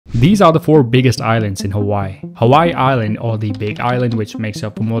These are the 4 biggest islands in Hawaii. Hawaii Island, or the Big Island, which makes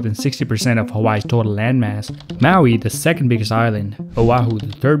up for more than 60% of Hawaii's total landmass. Maui, the 2nd biggest island. Oahu,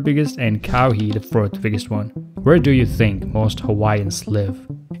 the 3rd biggest, and Kauai, the 4th biggest one. Where do you think most Hawaiians live?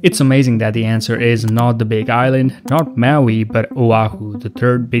 It's amazing that the answer is not the Big Island, not Maui, but Oahu, the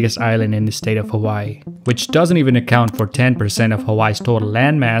 3rd biggest island in the state of Hawaii, which doesn't even account for 10% of Hawaii's total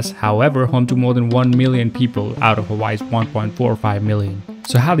landmass, however home to more than 1 million people out of Hawaii's 1.45 million.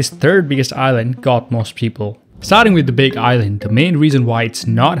 So how this 3rd biggest island got most people? Starting with the Big Island, the main reason why it's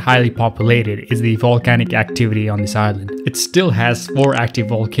not highly populated is the volcanic activity on this island. It still has 4 active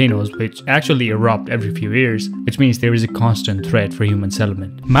volcanoes which actually erupt every few years, which means there is a constant threat for human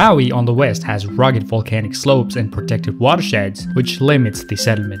settlement. Maui on the west has rugged volcanic slopes and protected watersheds, which limits the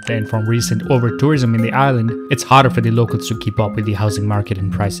settlement, and from recent over-tourism in the island, it's harder for the locals to keep up with the housing market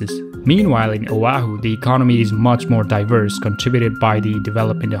and prices. Meanwhile, in Oahu, the economy is much more diverse, contributed by the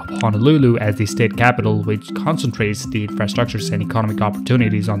development of Honolulu as the state capital, which concentrates the infrastructures and economic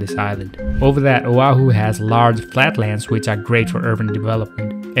opportunities on this island. Over that, Oahu has large flatlands which are great for urban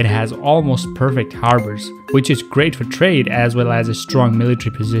development. It has almost perfect harbors, which is great for trade as well as a strong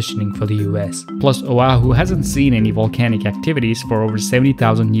military positioning for the US. Plus, Oahu hasn't seen any volcanic activities for over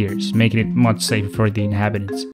 70,000 years, making it much safer for the inhabitants.